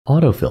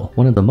Autofill,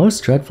 one of the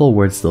most dreadful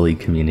words the League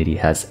community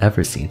has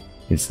ever seen.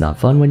 It's not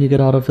fun when you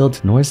get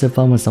autofilled, nor is it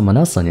fun when someone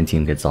else on your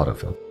team gets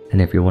autofilled.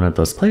 And if you're one of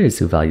those players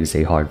who values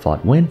a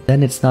hard-fought win,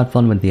 then it's not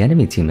fun when the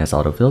enemy team has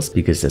autofills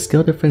because the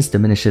skill difference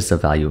diminishes the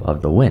value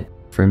of the win.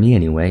 For me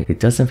anyway, it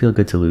doesn't feel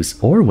good to lose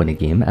or win a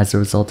game as a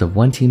result of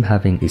one team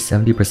having a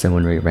 70%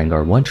 win rate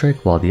Rengar 1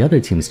 trick while the other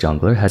team's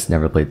jungler has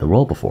never played the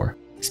role before.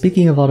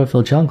 Speaking of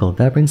autofill jungle,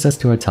 that brings us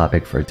to our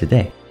topic for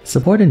today.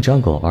 Support and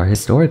jungle are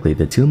historically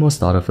the two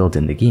most autofilled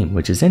in the game,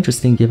 which is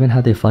interesting given how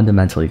they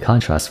fundamentally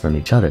contrast from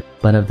each other.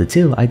 But of the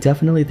two, I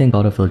definitely think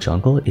autofill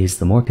jungle is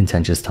the more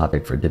contentious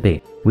topic for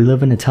debate. We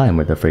live in a time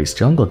where the phrase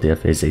jungle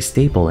diff is a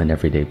staple in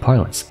everyday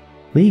parlance.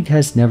 League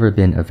has never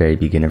been a very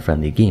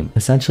beginner-friendly game,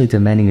 essentially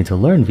demanding you to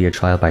learn via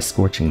trial by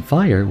scorching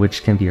fire,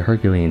 which can be a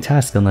Herculean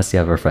task unless you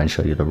have a friend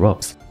show you the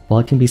ropes.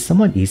 While it can be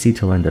somewhat easy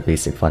to learn the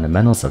basic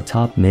fundamentals of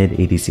top, mid,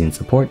 ADC, and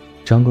support,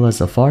 jungle has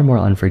a far more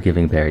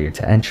unforgiving barrier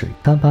to entry,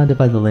 compounded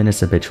by the laner's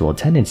habitual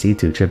tendency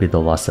to attribute the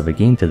loss of a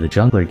game to the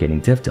jungler getting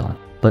diffed on.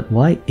 But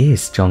why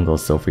is jungle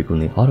so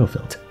frequently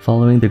autofilled?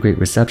 Following the great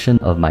reception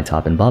of my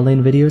top and bot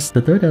lane videos,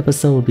 the third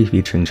episode will be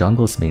featuring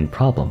jungle's main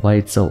problem, why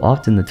it's so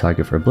often the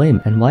target for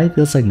blame, and why it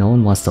feels like no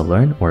one wants to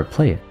learn or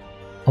play it.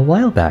 A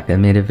while back, I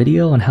made a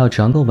video on how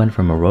jungle went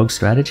from a rogue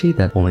strategy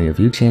that only a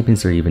few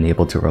champions are even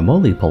able to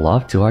remotely pull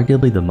off to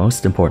arguably the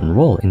most important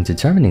role in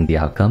determining the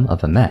outcome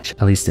of a match,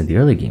 at least in the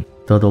early game.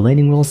 Though the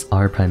laning roles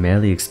are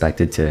primarily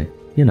expected to,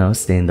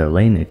 stay in their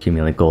lane,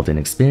 accumulate golden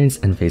experience,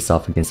 and face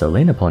off against their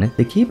lane opponent,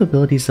 the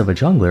capabilities of a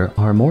jungler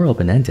are more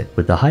open-ended,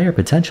 with a higher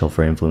potential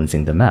for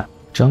influencing the map.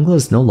 Jungle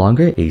is no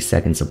longer a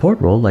second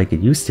support role like it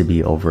used to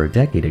be over a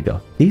decade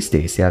ago. These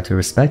days, you have to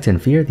respect and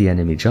fear the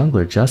enemy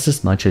jungler just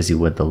as much as you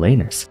would the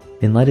laners.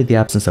 In light of the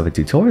absence of a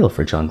tutorial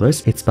for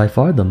junglers, it's by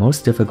far the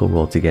most difficult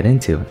role to get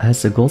into,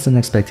 as the goals and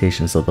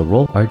expectations of the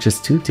role are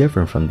just too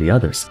different from the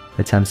others.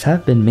 Attempts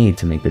have been made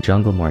to make the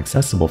jungle more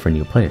accessible for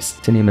new players.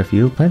 To name a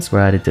few, plans were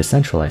added to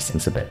centralize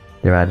things a bit.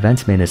 There are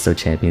advanced maintenance so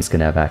champions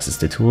can have access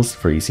to tools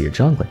for easier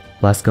jungling,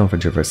 Blast Cone for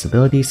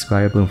traversability,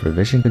 Scryer Bloom for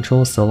vision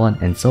control, so on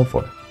and so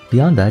forth.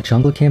 Beyond that,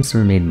 jungle camps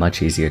were made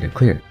much easier to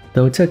clear.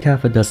 Though it took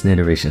half a dozen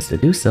iterations to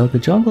do so, the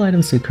jungle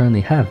items we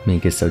currently have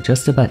make it so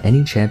just about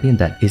any champion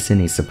that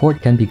isn't a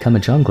support can become a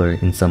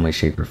jungler in some way,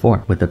 shape, or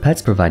form, with the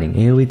pets providing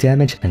AoE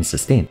damage and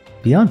sustain.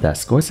 Beyond that,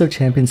 scores of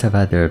champions have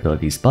had their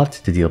abilities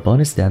buffed to deal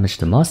bonus damage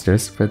to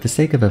monsters for the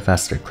sake of a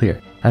faster clear.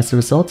 As a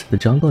result, the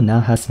jungle now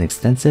has an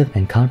extensive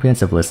and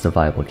comprehensive list of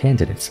viable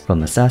candidates,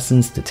 from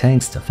assassins to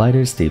tanks to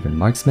fighters to even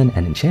marksmen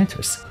and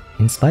enchanters.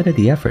 In spite of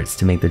the efforts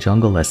to make the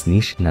jungle less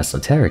niche and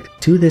esoteric,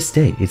 to this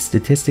day it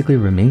statistically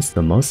remains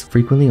the most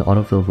frequently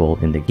autofilled role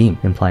in the game,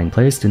 implying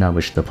players do not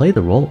wish to play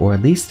the role, or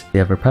at least they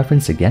have a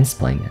preference against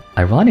playing it,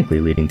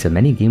 ironically leading to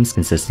many games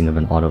consisting of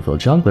an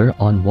autofilled jungler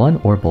on one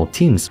or both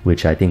teams,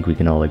 which I think we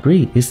can all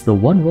agree is the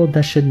one role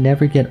that should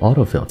never get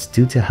autofilled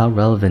due to how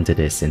relevant it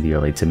is in the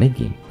early to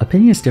mid-game.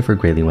 Opinions differ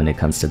greatly when it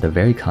comes to the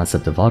very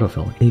concept of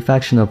autofill. A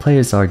faction of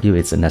players argue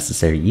it's a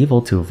necessary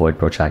evil to avoid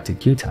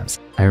protracted queue times.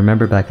 I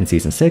remember back in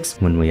Season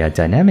 6, when we had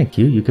dynamic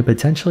queue, you could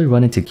potentially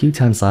run into queue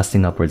times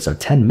lasting upwards of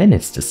 10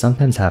 minutes to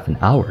sometimes half an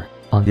hour.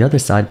 On the other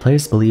side,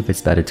 players believe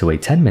it's better to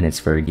wait 10 minutes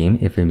for a game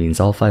if it means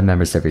all 5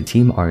 members of your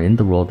team are in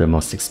the role they're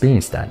most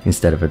experienced at,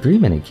 instead of a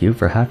 3-minute queue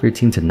for half your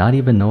team to not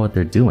even know what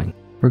they're doing.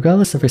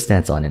 Regardless of your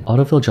stance on it,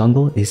 autofill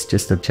jungle is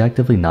just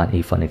objectively not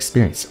a fun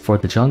experience for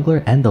the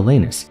jungler and the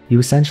laners. You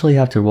essentially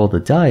have to roll the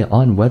die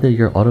on whether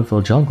your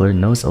autofill jungler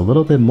knows a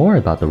little bit more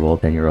about the role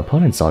than your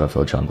opponent's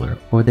autofill jungler,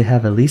 or they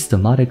have at least a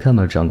modicum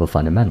of jungle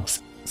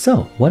fundamentals.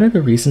 So, what are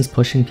the reasons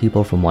pushing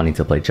people from wanting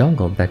to play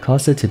jungle that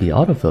cause it to be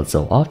autofilled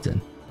so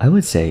often? I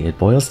would say it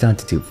boils down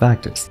to two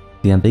factors: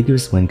 the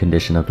ambiguous win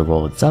condition of the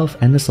role itself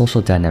and the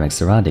social dynamics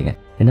surrounding it.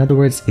 In other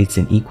words, it's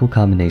an equal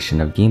combination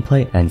of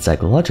gameplay and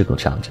psychological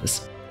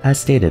challenges. As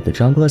stated, the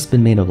jungle has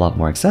been made a lot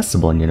more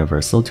accessible and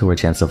universal to where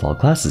champs of all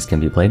classes can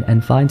be played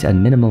and find at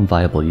minimum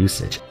viable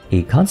usage.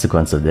 A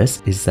consequence of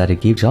this is that it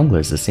gave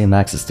junglers the same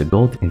access to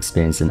gold,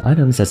 experience, and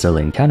items as their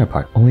lane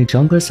counterpart, only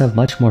junglers have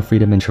much more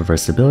freedom and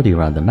traversability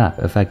around the map,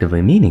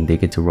 effectively meaning they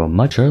get to roam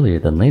much earlier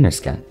than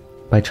laners can.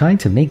 By trying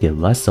to make it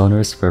less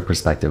onerous for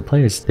prospective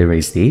players, they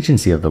raise the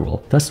agency of the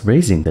role, thus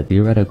raising the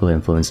theoretical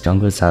influence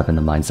junglers have in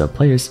the minds of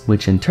players,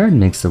 which in turn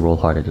makes the role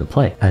harder to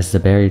play, as the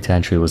barrier to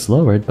entry was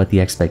lowered but the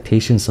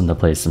expectations from the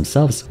players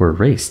themselves were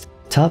raised.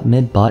 Top,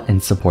 mid, bot,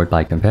 and support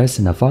by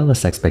comparison have far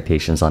less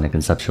expectations on a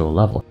conceptual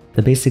level.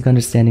 The basic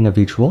understanding of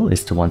each role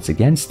is to once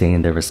again stay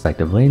in their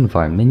respective lane,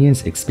 farm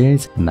minions,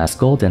 experience, amass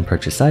gold, and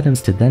purchase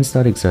items to then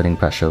start exerting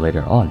pressure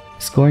later on.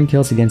 Scoring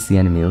kills against the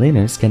enemy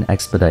laners can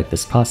expedite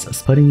this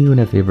process, putting you in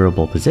a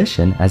favorable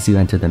position as you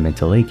enter the mid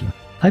to late game.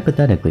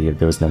 Hypothetically, if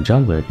there was no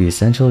jungler, the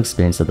essential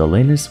experience of the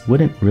laners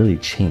wouldn't really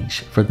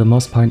change. For the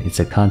most part,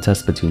 it's a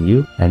contest between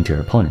you and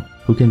your opponent.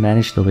 Who can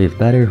manage the wave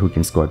better, who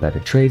can score better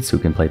trades, who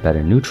can play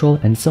better neutral,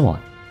 and so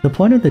on. The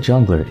point of the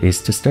jungler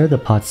is to stir the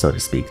pot, so to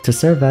speak, to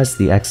serve as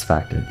the X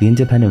factor, the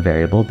independent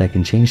variable that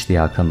can change the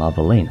outcome of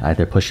a lane,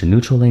 either push a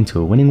neutral lane to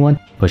a winning one,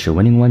 push a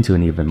winning one to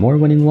an even more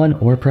winning one,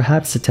 or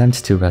perhaps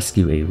attempt to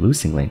rescue a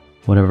losing lane.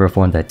 Whatever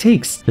form that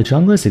takes, the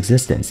jungler's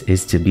existence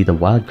is to be the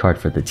wild card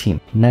for the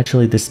team.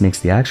 Naturally, this makes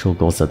the actual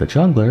goals of the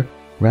jungler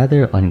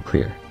rather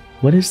unclear.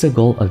 What is the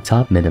goal of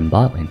top, mid, and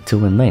bot lane? To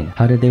win lane.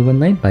 How do they win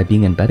lane? By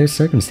being in better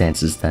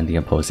circumstances than the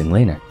opposing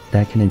laner.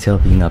 That can entail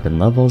being up in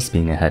levels,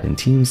 being ahead in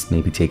teams,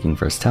 maybe taking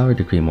first tower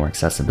to create more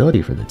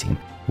accessibility for the team.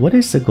 What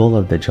is the goal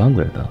of the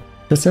jungler though?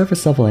 The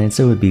surface level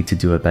answer would be to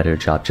do a better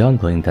job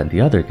jungling than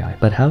the other guy,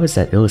 but how is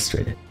that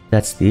illustrated?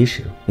 That's the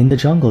issue. In the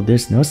jungle,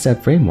 there's no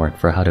set framework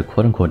for how to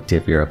quote-unquote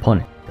diff your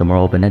opponent. The more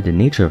open-ended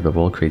nature of the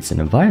role creates an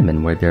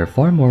environment where there are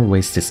far more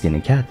ways to skin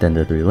a cat than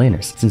the 3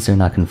 laners, since they're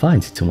not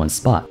confined to one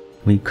spot.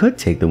 We could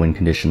take the win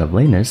condition of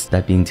laners,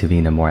 that being to be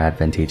in a more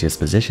advantageous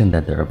position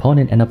than their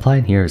opponent, and apply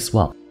it here as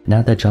well.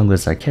 Now that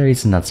junglers are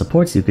carries and not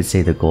supports, you could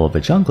say the goal of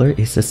a jungler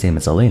is the same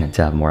as a laner,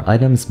 to have more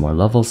items, more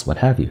levels, what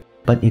have you.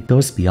 But it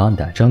goes beyond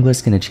that.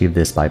 Junglers can achieve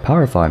this by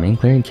power farming,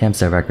 clearing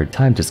camps at record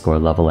time to score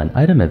level and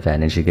item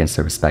advantage against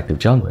their respective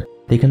jungler.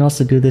 They can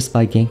also do this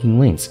by ganking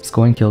lanes,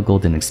 scoring kill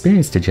gold and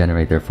experience to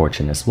generate their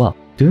fortune as well.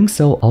 Doing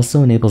so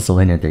also enables the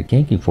laner they're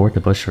ganking for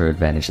to push for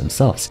advantage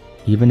themselves.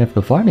 Even if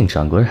the farming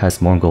jungler has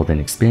more gold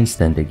and experience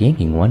than the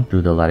ganking one,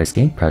 through the latter's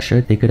gank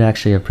pressure, they could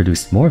actually have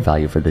produced more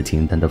value for the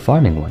team than the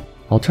farming one.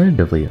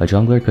 Alternatively, a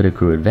jungler could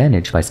accrue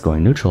advantage by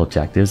scoring neutral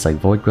objectives like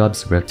Void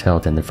Grubs,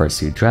 Rift-Tailed, and the first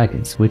few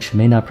dragons, which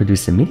may not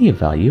produce immediate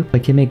value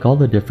but can make all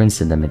the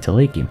difference in the mid to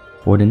late game.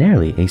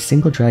 Ordinarily, a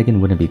single dragon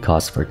wouldn't be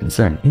cause for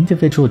concern.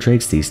 Individual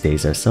drakes these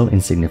days are so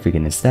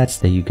insignificant in stats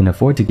that you can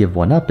afford to give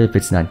one up if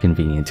it's not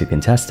convenient to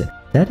contest it.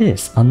 That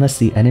is, unless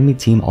the enemy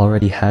team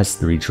already has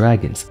 3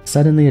 dragons.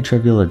 Suddenly a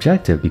trivial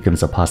objective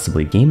becomes a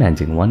possibly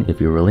game-ending one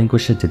if you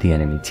relinquish it to the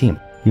enemy team.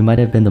 You might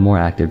have been the more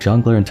active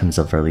jungler in terms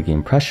of early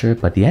game pressure,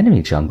 but the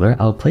enemy jungler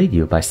outplayed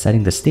you by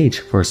setting the stage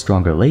for a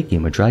stronger late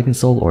game with Dragon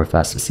Soul or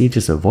faster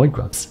sieges of Void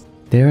Grubs.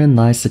 Therein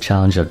lies the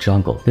challenge of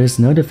jungle. There's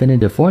no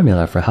definitive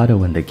formula for how to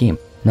win the game.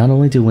 Not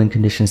only do win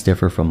conditions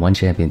differ from one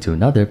champion to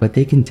another, but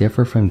they can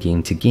differ from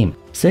game to game.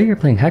 Say you're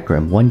playing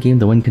Hecarim, one game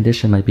the win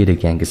condition might be to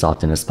gank as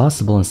often as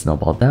possible and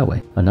snowball that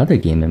way. Another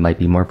game it might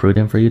be more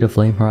prudent for you to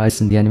Flame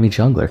Horizon the enemy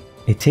jungler.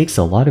 It takes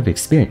a lot of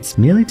experience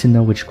merely to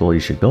know which goal you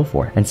should go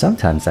for, and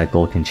sometimes that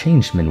goal can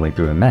change midway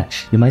through a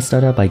match. You might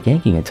start out by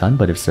ganking a ton,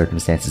 but if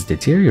circumstances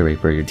deteriorate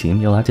for your team,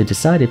 you'll have to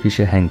decide if you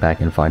should hang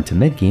back and farm to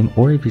mid game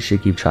or if you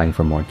should keep trying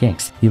for more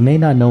ganks. You may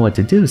not know what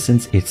to do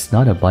since it's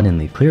not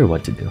abundantly clear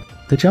what to do.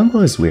 The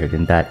jungle is weird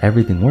in that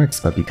everything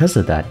works, but because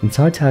of that, it's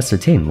hard to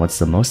ascertain what's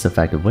the most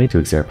effective way to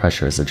exert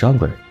pressure as a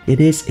jungler. It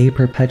is a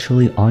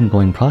perpetually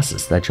ongoing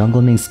process that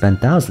jungle mains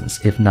spend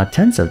thousands, if not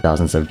tens of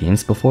thousands of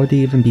games before they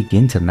even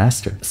begin to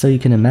master, so you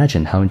can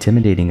imagine how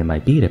intimidating it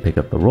might be to pick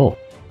up the role.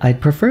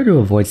 I'd prefer to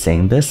avoid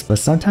saying this, but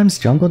sometimes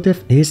jungle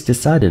diff is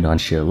decided on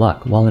sheer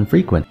luck. While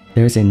infrequent,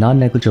 there is a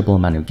non-negligible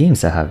amount of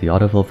games that have the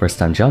autofill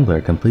first-time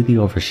jungler completely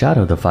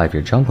overshadow the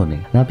 5-year jungle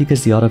main. Not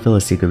because the autofill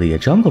is secretly a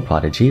jungle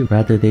prodigy,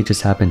 rather they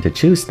just happen to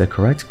choose the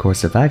correct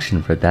course of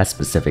action for that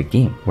specific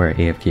game, where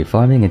AFK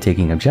farming and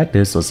taking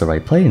objectives was the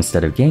right play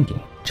instead of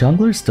ganking.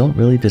 Junglers don't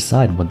really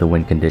decide what the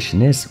win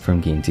condition is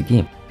from game to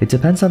game. It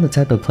depends on the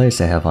type of players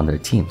they have on their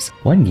teams.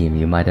 One game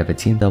you might have a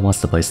team that wants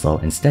to play slow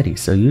and steady,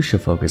 so you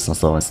should focus on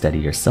slow and steady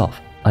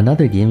yourself.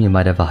 Another game you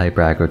might have a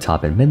hyper aggro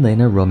top and mid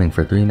laner roaming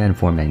for 3-man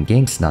 4-man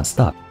ganks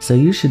non-stop, so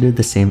you should do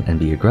the same and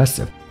be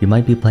aggressive. You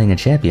might be playing a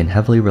champion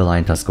heavily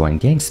reliant on scoring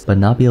ganks, but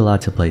not be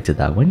allowed to play to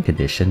that win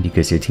condition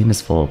because your team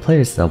is full of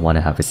players that want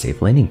to have a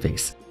safe laning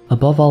phase.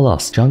 Above all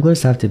else,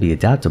 junglers have to be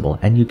adaptable,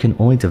 and you can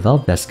only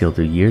develop that skill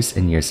through years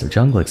and years of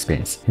jungle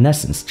experience. In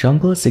essence,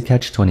 jungle is the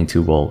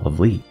catch-22 role of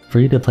lead. For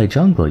you to play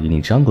jungle, you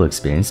need jungle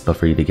experience, but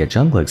for you to get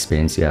jungle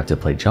experience, you have to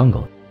play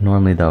jungle.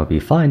 Normally that would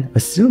be fine,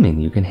 assuming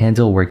you can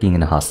handle working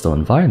in a hostile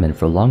environment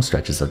for long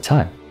stretches of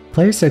time.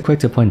 Players are quick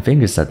to point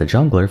fingers at the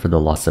jungler for the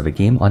loss of a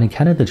game on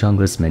account of the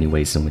jungler's many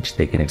ways in which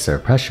they can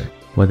exert pressure.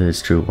 Whether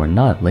it's true or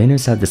not,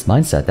 laners have this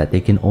mindset that they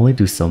can only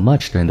do so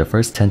much during the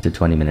first 10 to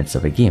 20 minutes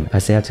of a game,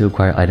 as they have to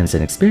acquire items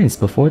and experience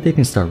before they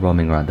can start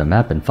roaming around the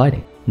map and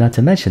fighting. Not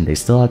to mention, they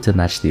still have to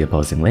match the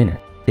opposing laner.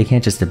 They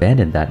can't just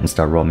abandon that and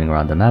start roaming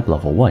around the map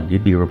level 1,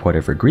 you'd be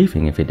reported for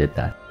griefing if you did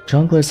that.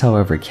 Junglers,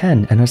 however,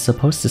 can and are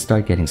supposed to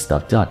start getting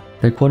stuff done.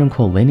 Their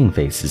quote-unquote laning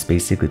phase is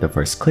basically the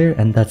first clear,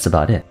 and that's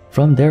about it.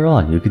 From there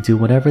on, you could do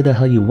whatever the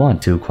hell you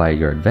want to acquire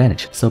your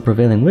advantage, so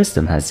prevailing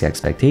wisdom has the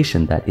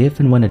expectation that if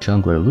and when a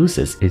jungler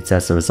loses, it's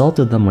as a result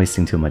of them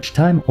wasting too much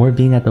time or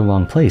being at the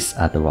wrong place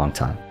at the wrong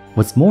time.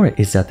 What's more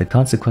is that the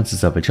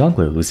consequences of a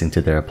jungler losing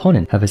to their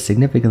opponent have a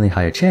significantly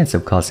higher chance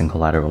of causing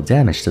collateral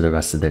damage to the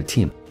rest of their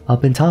team.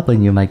 Up in top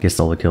lane, you might get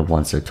solo killed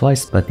once or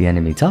twice, but the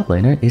enemy top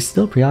laner is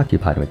still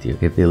preoccupied with you.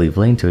 If they leave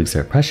lane to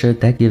exert pressure,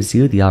 that gives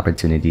you the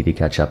opportunity to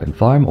catch up and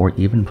farm or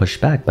even push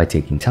back by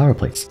taking tower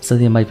plates, so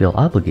they might feel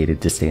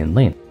obligated to stay in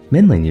lane.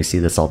 Mid lane, you see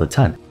this all the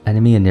time.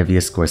 Enemy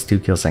Anivia scores 2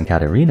 kills on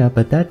Katarina,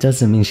 but that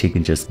doesn't mean she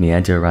can just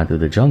meander around through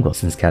the jungle,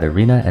 since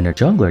Katarina and her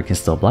jungler can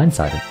still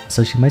blindside her,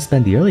 so she might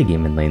spend the early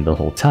game in lane the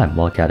whole time,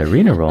 while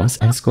Katarina roams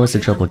and scores a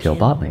triple kill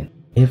bot lane.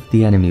 If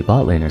the enemy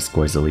bot laner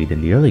scores a lead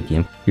in the early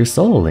game, your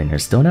solo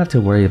laners don't have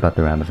to worry about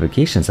the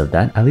ramifications of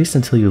that, at least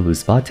until you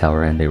lose bot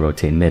tower and they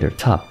rotate mid or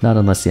top, not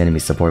unless the enemy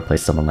support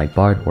plays someone like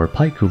Bard or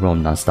Pyke who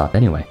roam non-stop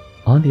anyway.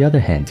 On the other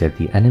hand, if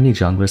the enemy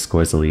jungler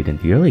scores a lead in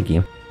the early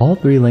game, all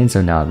 3 lanes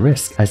are now at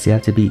risk, as you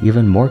have to be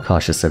even more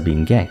cautious of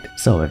being ganked.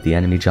 So if the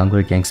enemy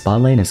jungler ganks bot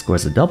lane and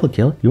scores a double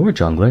kill, your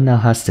jungler now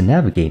has to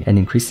navigate an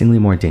increasingly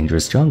more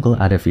dangerous jungle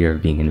out of fear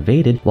of being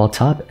invaded, while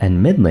top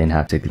and mid lane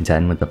have to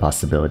contend with the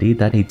possibility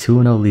that a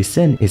 2-0 Lee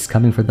Sin is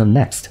coming for them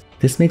next.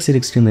 This makes it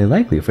extremely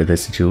likely for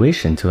this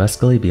situation to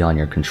escalate beyond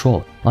your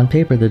control. On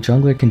paper, the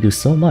jungler can do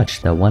so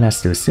much that one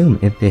has to assume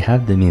if they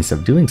have the means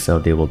of doing so,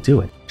 they will do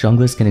it.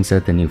 Junglers can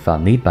exert the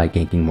newfound lead by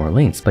ganking more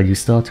lanes, but you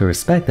still have to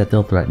respect that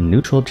they'll threaten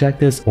neutral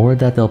objectives or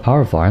that they'll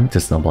power farm to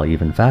snowball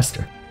even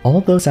faster. All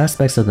those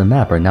aspects of the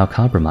map are now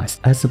compromised,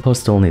 as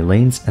opposed to only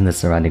lanes and the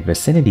surrounding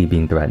vicinity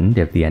being threatened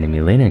if the enemy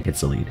laner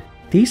gets a lead.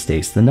 These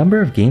days, the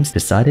number of games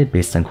decided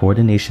based on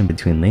coordination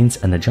between lanes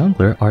and the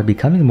jungler are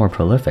becoming more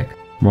prolific.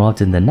 More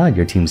often than not,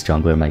 your team's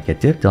jungler might get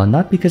dipped on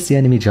not because the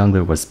enemy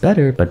jungler was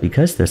better, but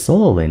because their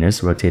solo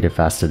laners rotated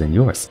faster than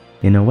yours.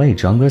 In a way,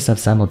 junglers have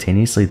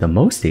simultaneously the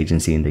most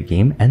agency in the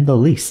game and the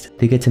least.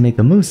 They get to make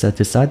the moves that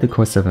decide the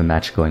course of a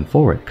match going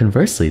forward.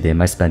 Conversely, they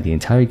might spend the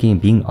entire game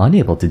being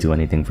unable to do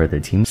anything for their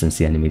team since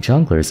the enemy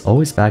jungler is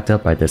always backed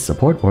up by their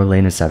support or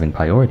laners having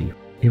priority.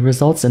 It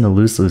results in a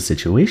lose-lose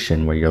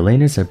situation where your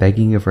laners are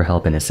begging you for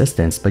help and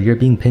assistance, but you're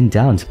being pinned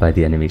down by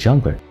the enemy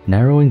jungler,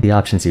 narrowing the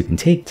options you can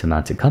take to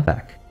mount a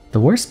comeback. The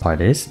worst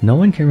part is, no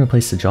one can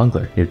replace the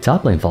jungler. If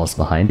top lane falls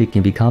behind, it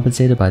can be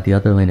compensated by the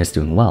other laners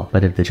doing well,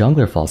 but if the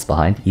jungler falls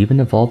behind,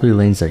 even if all 3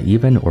 lanes are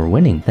even or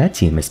winning, that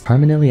team is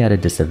permanently at a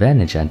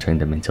disadvantage entering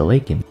the mid to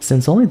late game,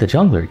 since only the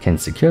jungler can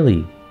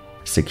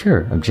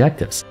secure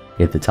objectives.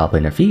 If the top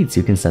laner feeds,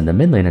 you can send the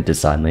mid laner to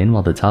side lane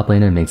while the top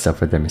laner makes up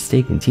for their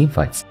mistake in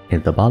teamfights.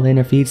 If the bot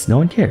laner feeds, no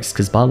one cares,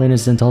 cause bot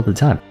laners didn't all the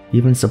time.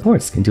 Even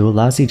supports can do a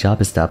lousy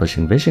job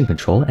establishing vision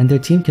control and their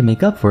team can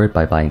make up for it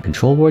by buying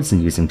control wards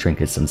and using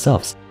trinkets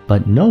themselves.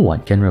 But no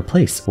one can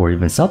replace or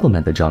even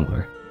supplement the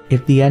jungler.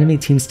 If the enemy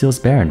team steals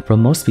Baron,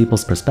 from most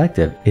people's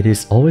perspective, it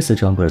is always the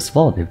jungler's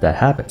fault if that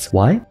happens.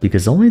 Why?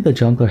 Because only the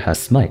jungler has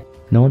smite.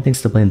 No one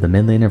thinks to blame the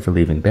mid laner for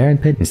leaving Baron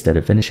pit instead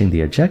of finishing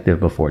the objective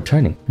before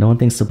turning. No one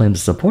thinks to blame the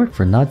support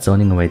for not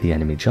zoning away the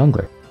enemy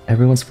jungler.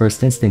 Everyone's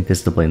first instinct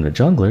is to blame the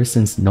jungler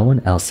since no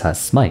one else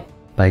has smite.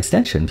 By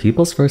extension,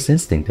 people's first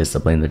instinct is to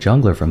blame the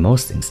jungler for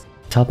most things.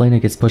 Top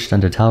laner gets pushed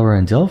under tower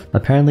and dove.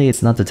 Apparently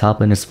it's not the top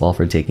laner's fault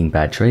for taking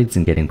bad trades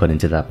and getting put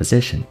into that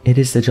position. It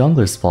is the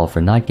jungler's fault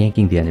for not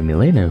ganking the enemy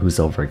laner who's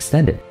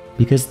overextended.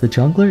 Because the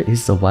jungler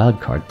is the wild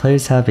card,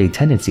 players have a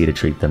tendency to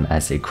treat them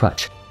as a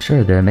crutch.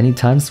 Sure, there are many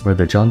times where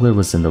the jungler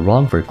was in the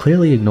wrong for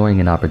clearly ignoring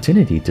an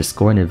opportunity to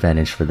score an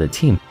advantage for the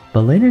team,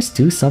 but laners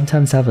do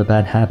sometimes have a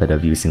bad habit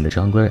of using the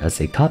jungler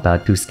as a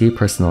cop-out to escape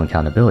personal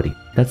accountability.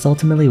 That's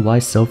ultimately why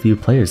so few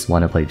players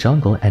want to play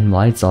jungle and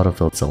why it's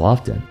autofilled so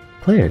often.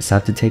 Players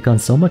have to take on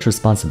so much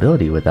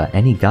responsibility without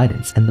any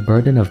guidance, and the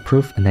burden of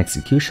proof and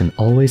execution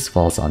always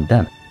falls on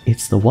them.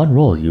 It's the one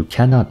role you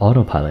cannot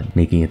autopilot,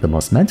 making it the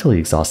most mentally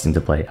exhausting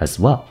to play as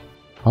well.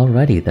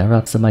 Alrighty, that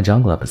wraps up my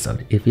jungle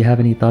episode. If you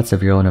have any thoughts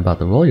of your own about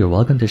the role, you're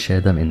welcome to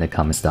share them in the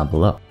comments down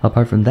below.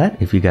 Apart from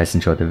that, if you guys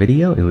enjoyed the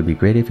video, it would be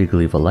great if you could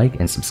leave a like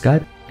and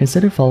subscribe.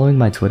 Consider following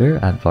my Twitter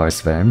at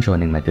Vars,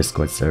 joining my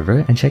Discord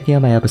server, and checking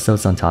out my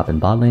episodes on top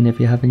and bot lane if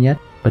you haven't yet.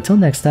 But till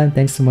next time,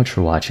 thanks so much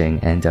for watching,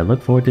 and I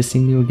look forward to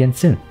seeing you again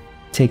soon.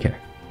 Take care.